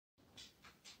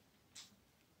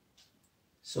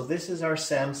So this is our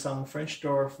Samsung French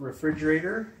door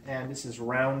refrigerator, and this is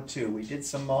round 2. We did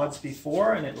some mods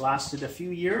before and it lasted a few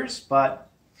years, but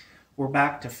we're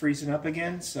back to freezing up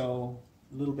again, so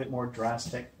a little bit more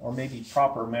drastic, or maybe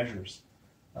proper measures.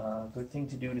 Good thing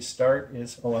to do to start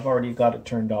is, oh, I've already got it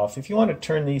turned off. If you want to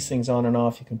turn these things on and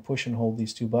off, you can push and hold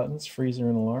these 2 buttons, freezer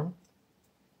and alarm.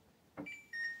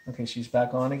 Okay, she's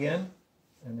back on again,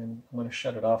 and then I'm going to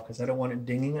shut it off because I don't want it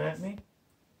dinging at me.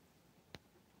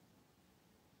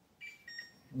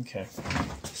 Okay,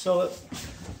 so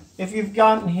if you've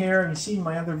gotten here and you've seen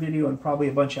my other video and probably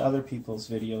a bunch of other people's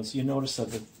videos, you notice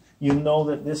that you know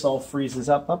that this all freezes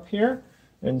up here,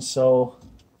 and so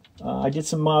I did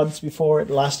some mods before. It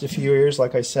lasted a few years,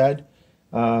 like I said.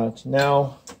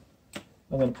 Now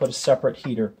I'm going to put a separate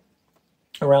heater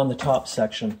around the top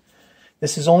section.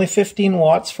 This is only 15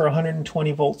 watts for a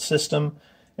 120 volt system,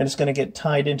 and it's going to get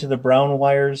tied into the brown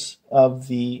wires of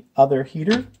the other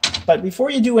heater. But before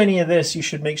you do any of this, you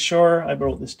should make sure, I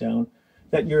wrote this down,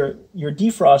 that your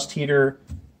defrost heater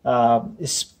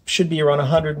should be around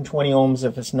 120 ohms.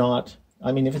 If it's not,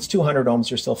 I mean, if it's 200 ohms,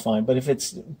 you're still fine. But if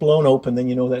it's blown open, then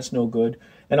you know that's no good.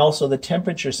 And also the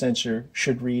temperature sensor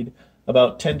should read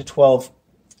about 10 to 12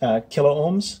 kilo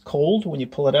ohms cold when you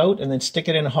pull it out, and then stick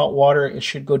it in hot water. It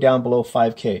should go down below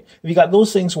 5K. If you got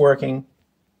those things working,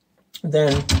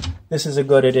 then this is a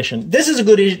good addition. This is a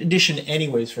good addition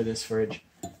anyways for this fridge.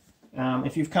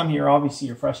 If you've come here, obviously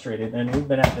you're frustrated, and we've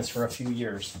been at this for a few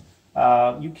years.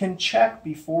 You can check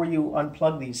before you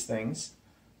unplug these things.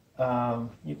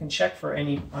 You can check for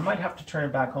any, I might have to turn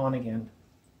it back on again.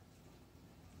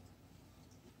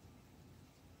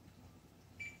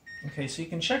 Okay, so you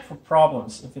can check for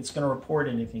problems if it's going to report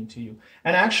anything to you.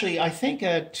 And actually, I think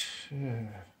at,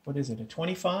 what is it, a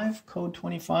 25, code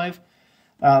 25,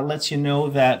 lets you know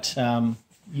that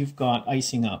you've got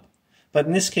icing up. But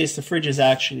in this case, the fridge is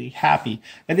actually happy.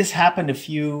 And this happened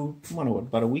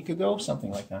about a week ago,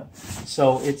 something like that.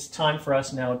 So it's time for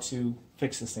us now to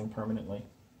fix this thing permanently.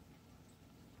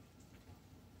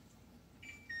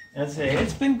 As I say,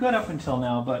 it's been good up until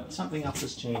now, but something else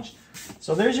has changed.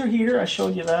 So there's your heater. I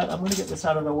showed you that. I'm going to get this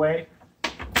out of the way.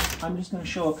 I'm just going to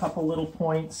show a couple little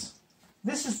points.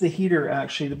 This is the heater,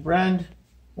 actually. The brand,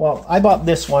 well, I bought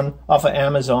this one off of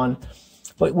Amazon.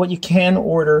 But what you can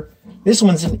order, this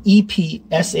one's an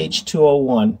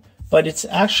SH201, but it's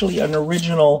actually an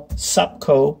original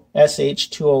Supco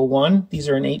SH201. These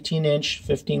are an 18-inch,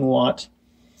 15 watt,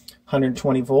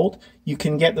 120 volt. You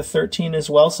can get the 13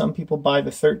 as well. Some people buy the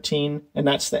 13, and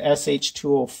that's the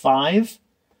SH205.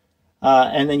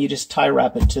 And then you just tie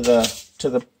wrap it to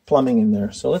the plumbing in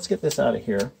there. So let's get this out of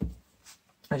here.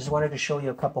 I just wanted to show you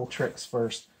a couple tricks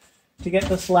first. To get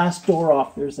this last door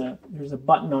off, there's a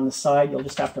button on the side. You'll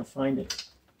just have to find it.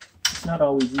 It's not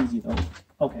always easy though.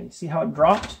 Okay, see how it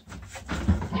dropped?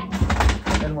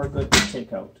 Then we're good to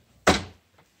take out.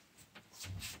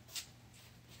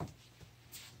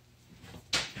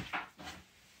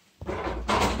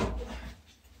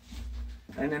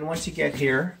 And then once you get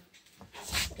here,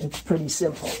 it's pretty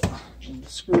simple. You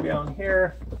screw down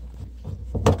here.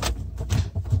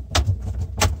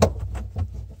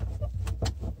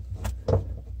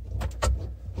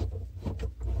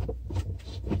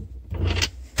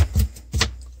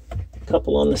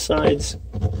 Couple on the sides.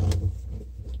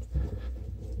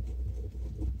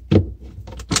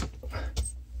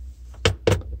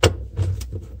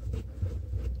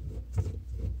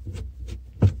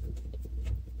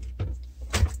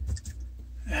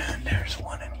 And there's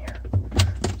one in here.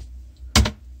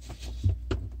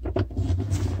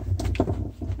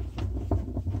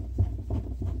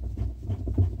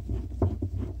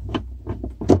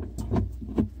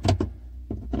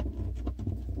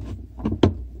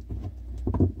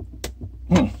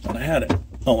 Thought I had it.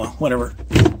 Oh well, whatever.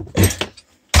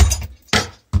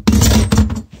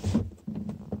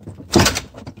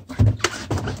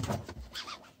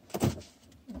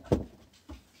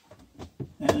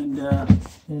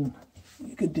 And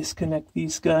you could disconnect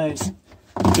these guys.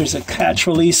 There's a catch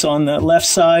release on the left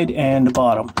side and the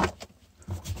bottom.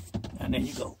 And then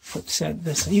you go set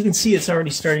this. You can see it's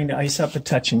already starting to ice up a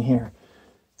touch in here.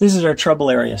 This is our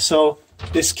trouble area. So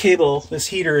this cable, this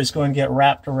heater is going to get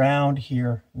wrapped around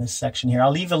here in this section here. I'll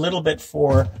leave a little bit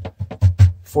for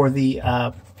the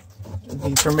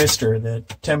thermistor, the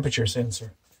temperature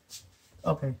sensor.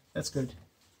 Okay, that's good.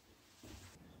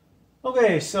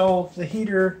 Okay, so the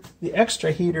heater, the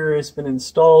extra heater has been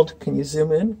installed. Can you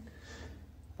zoom in?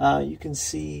 You can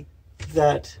see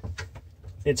that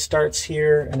it starts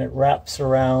here and it wraps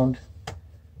around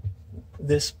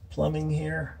this plumbing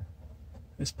here,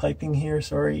 this piping here,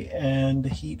 sorry, and the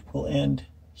heat will end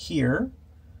here.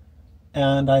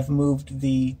 and I've moved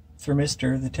the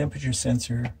thermistor, the temperature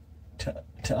sensor,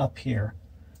 to up here,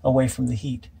 away from the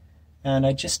heat. And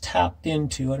I just tapped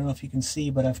into, I don't know if you can see,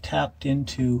 but I've tapped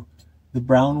into the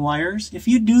brown wires. If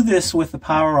you do this with the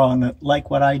power on, like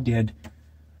what I did,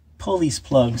 pull these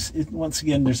plugs. Once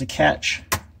again, there's a catch.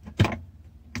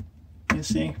 You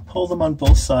see, pull them on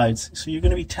both sides. So you're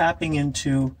going to be tapping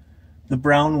into the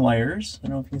brown wires. I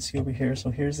don't know if you can see over here. So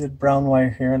here's the brown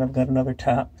wire here, and I've got another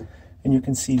tap. And you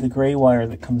can see the gray wire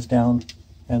that comes down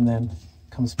and then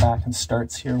comes back and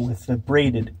starts here with the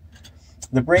braided.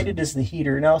 The braided is the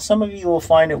heater. Now, some of you will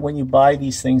find it when you buy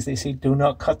these things, they say do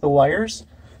not cut the wires.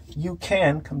 You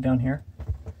can, come down here,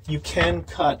 you can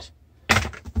cut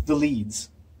the leads,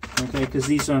 okay, because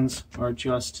these ones are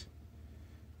just,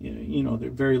 you know, they're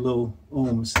very low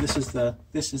ohms.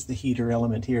 This is the heater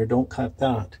element here. Don't cut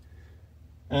that.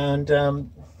 And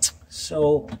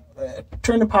so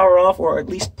turn the power off, or at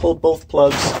least pull both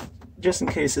plugs, just in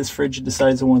case this fridge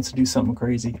decides it wants to do something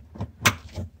crazy.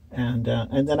 And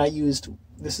then I used,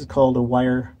 this is called a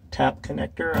wire tap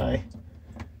connector.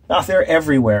 They're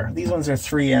everywhere. These ones are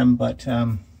 3M, but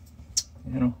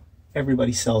you know,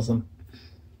 everybody sells them.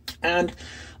 And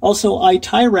also I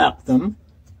tie wrap them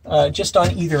just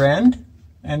on either end.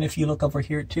 And if you look over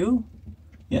here too,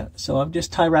 yeah, so I've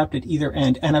just tie wrapped at either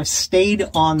end, and I've stayed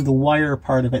on the wire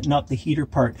part of it, not the heater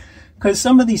part, because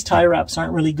some of these tie wraps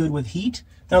aren't really good with heat.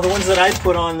 Now the ones that I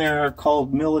put on there are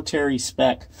called military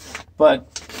spec, but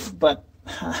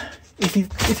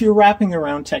if you're wrapping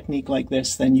around technique like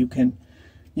this, then you can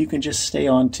just stay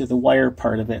on to the wire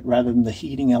part of it rather than the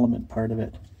heating element part of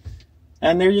it.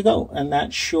 And there you go. And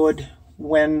that should,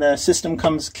 when the system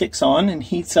kicks on and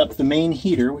heats up the main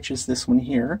heater, which is this one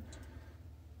here,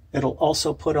 it'll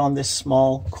also put on this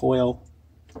small coil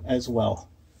as well.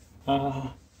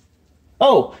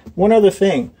 Oh, one other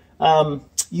thing.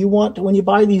 You want, when you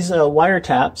buy these wire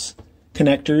taps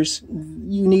connectors,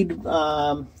 you need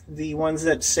the ones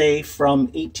that say from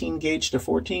 18 gauge to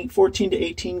 14 to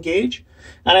 18 gauge.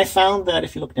 And I found that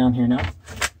if you look down here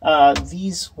now,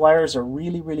 these wires are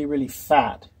really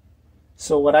fat.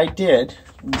 So what I did,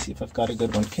 let me see if I've got a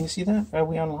good one. Can you see that? Are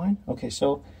we online? Okay,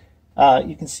 so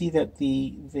you can see that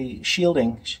the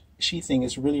sheathing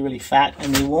is really fat,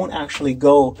 and they won't actually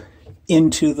go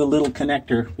into the little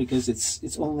connector because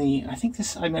it's only, I think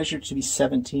this I measured to be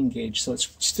 17 gauge, so it's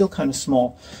still kind of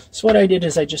small. So what I did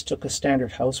is I just took a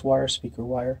standard house wire, speaker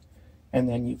wire, and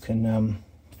then you can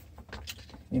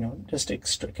you know, just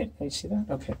extract. Can you see that?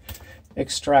 Okay,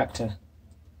 extract a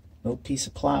little piece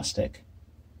of plastic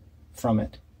from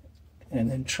it, and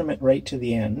then trim it right to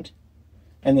the end,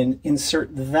 and then insert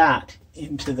that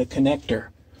into the connector,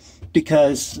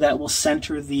 because that will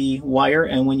center the wire,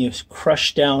 and when you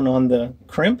crush down on the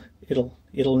crimp, it'll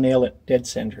nail it dead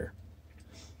center.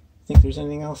 Think there's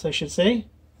anything else I should say?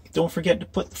 Don't forget to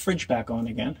put the fridge back on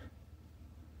again.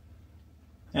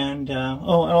 And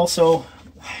oh, and also,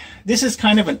 this is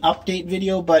kind of an update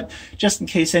video, but just in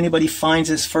case anybody finds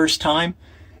this first time,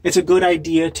 it's a good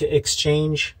idea to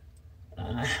exchange,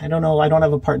 I don't know, I don't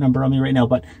have a part number on me right now,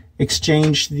 but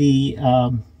exchange the,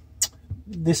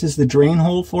 this is the drain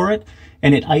hole for it,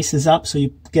 and it ices up so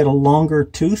you get a longer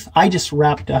tooth. I just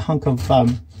wrapped a hunk of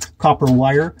copper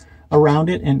wire around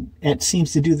it, and it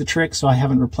seems to do the trick, so I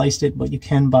haven't replaced it, but you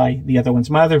can buy the other ones.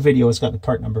 My other video has got the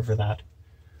part number for that.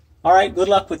 All right, good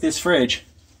luck with this fridge.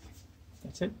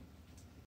 That's it.